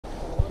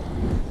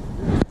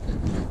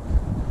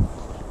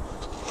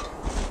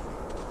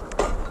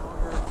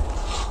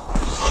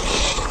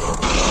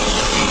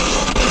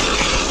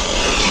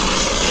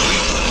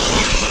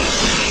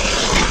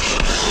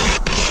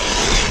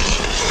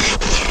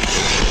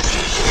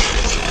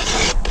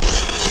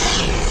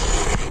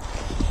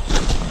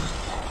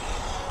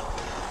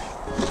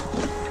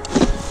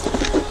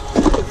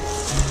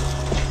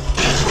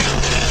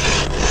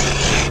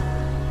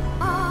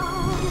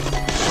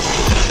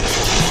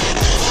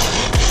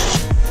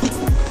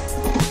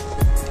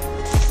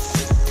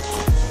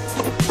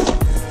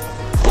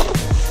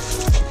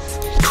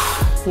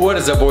What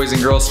is up, boys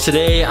and girls?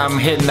 Today I'm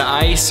hitting the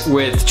ice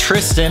with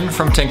Tristan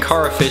from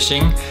Tenkara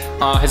Fishing.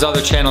 His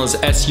other channel is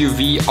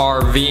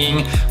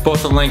SUVRVing.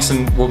 Both the links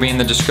will be in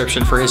the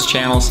description for his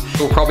channels.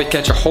 We'll probably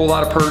catch a whole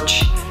lot of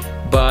perch,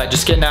 but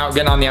just getting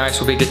on the ice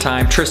will be a good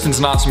time. Tristan's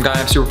an awesome guy.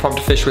 I'm super pumped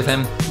to fish with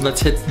him.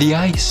 Let's hit the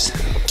ice.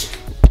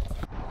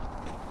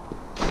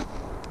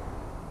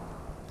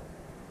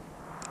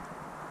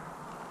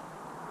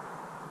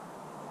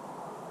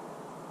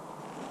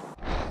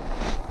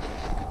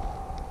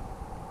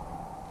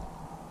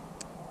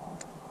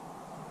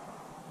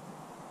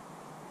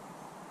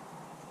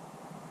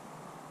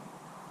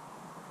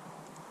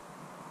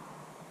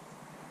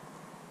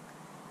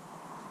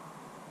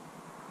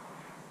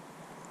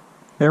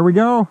 There we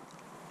go.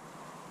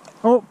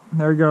 Oh,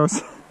 there he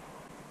goes.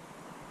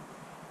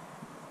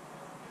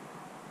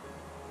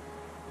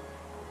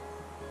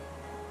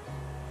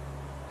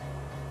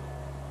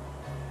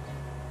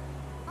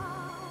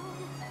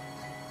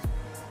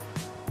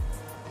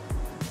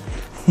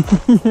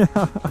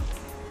 Yeah.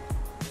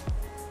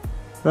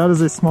 That is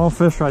a small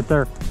fish right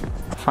there.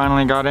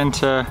 Finally got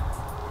into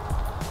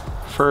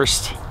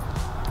first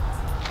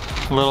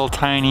little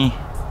tiny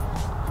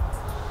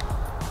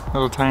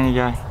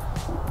guy.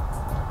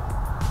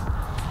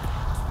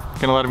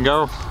 Gonna let him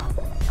go.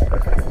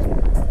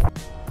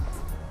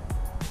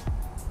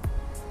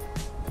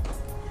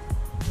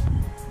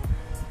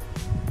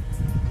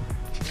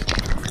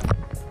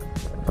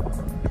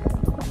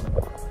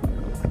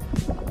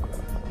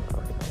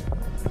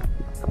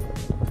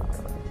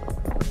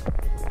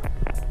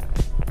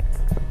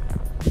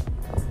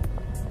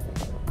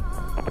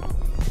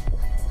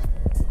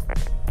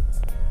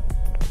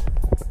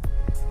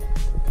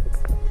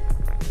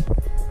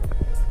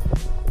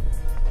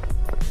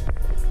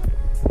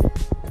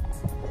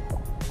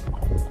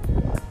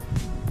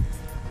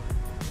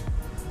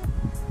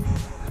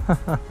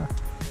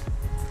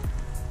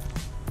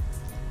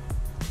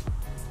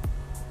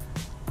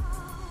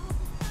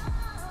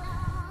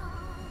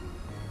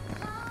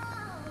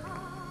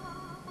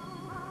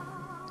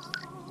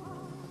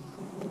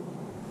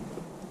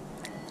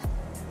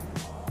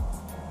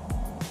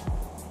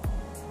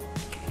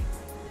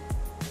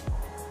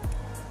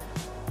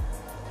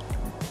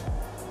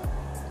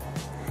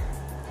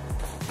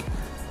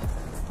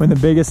 When the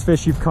biggest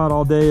fish you've caught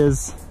all day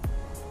is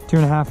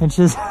 2.5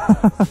 inches.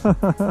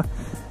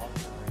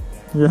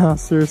 Yeah,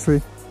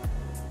 seriously.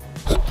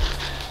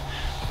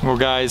 Well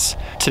guys,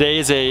 today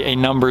is a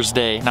numbers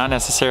day, not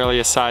necessarily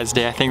a size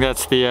day. I think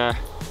that's the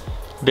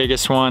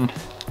biggest one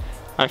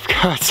I've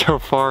caught so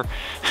far.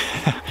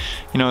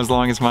 You know, as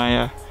long as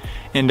my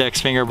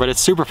index finger, but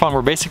it's super fun.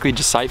 We're basically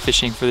just sight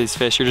fishing for these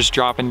fish. You're just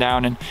dropping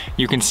down and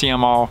you can see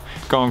them all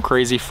going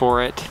crazy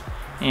for it.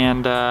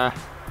 And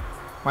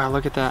wow,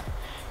 look at that.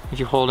 If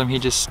you hold him, he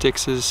just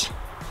sticks his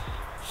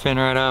fin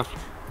right up.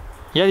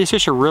 Yeah, these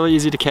fish are really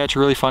easy to catch,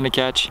 really fun to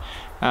catch.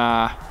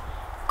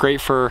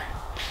 Great for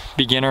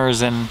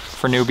beginners and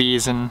for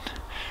newbies and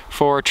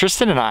for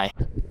Tristan and I.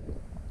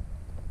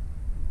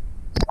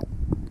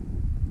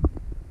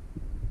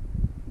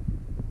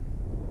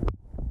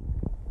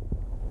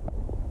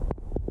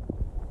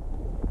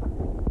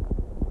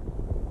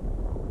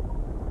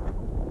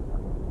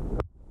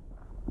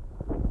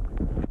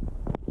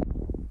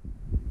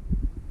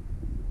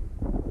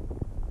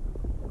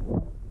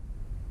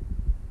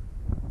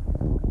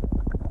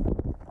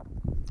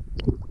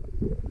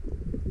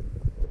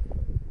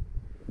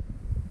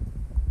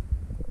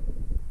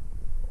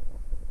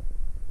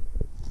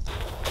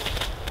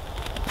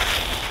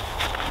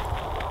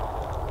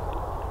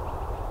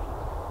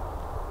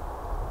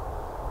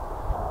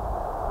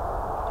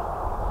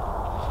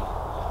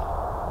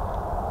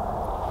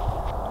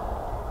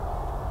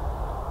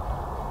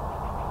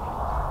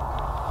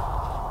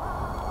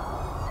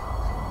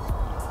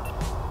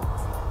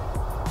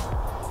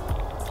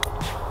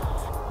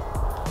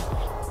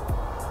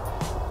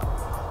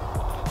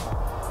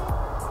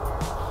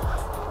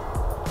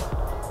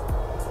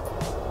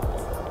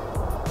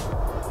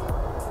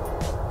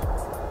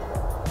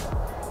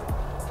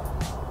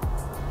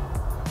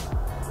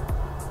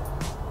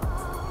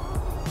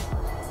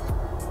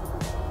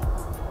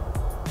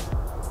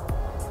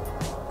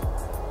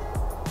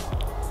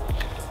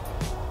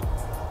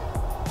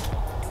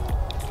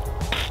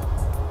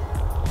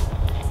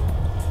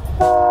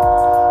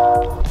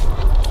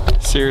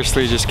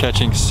 Seriously, just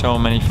catching so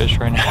many fish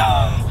right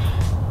now.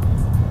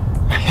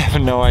 I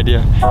have no idea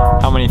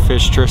how many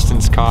fish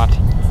Tristan's caught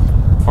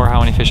or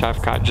how many fish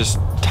I've caught. Just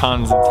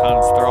tons and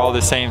tons. They're all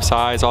the same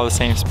size, all the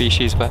same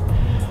species, but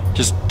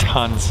just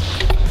tons.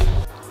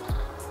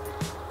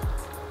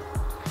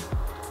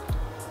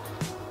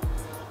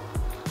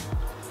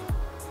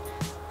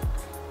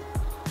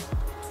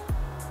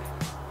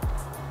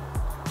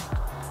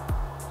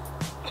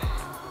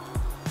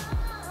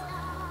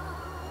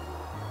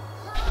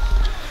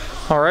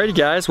 Alrighty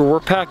guys, well we're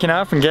packing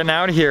up and getting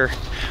out of here.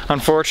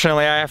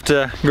 Unfortunately I have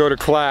to go to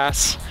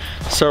class,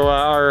 so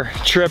our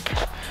trip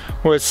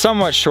was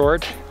somewhat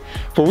short,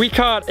 but we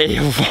caught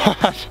a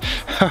lot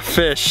of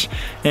fish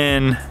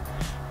in,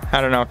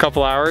 I don't know, a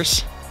couple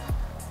hours.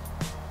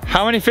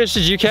 How many fish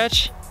did you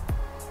catch?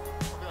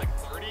 Probably like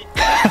 30.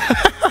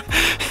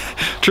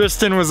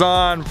 Tristan was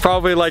on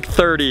probably like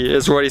 30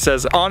 is what he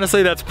says.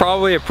 Honestly, that's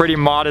probably a pretty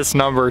modest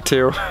number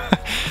too.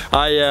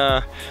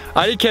 I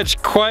didn't catch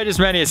quite as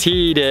many as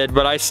he did,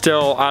 but I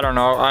don't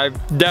know, I'm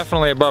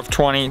definitely above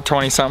 20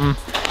 something.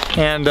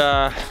 And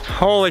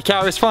holy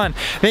cow, it was fun.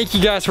 Thank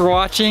you guys for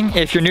watching.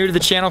 If you're new to the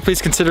channel, please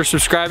consider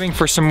subscribing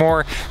for some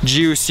more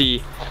juicy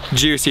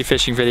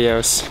fishing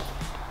videos.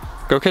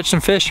 Go catch some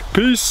fish.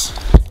 Peace.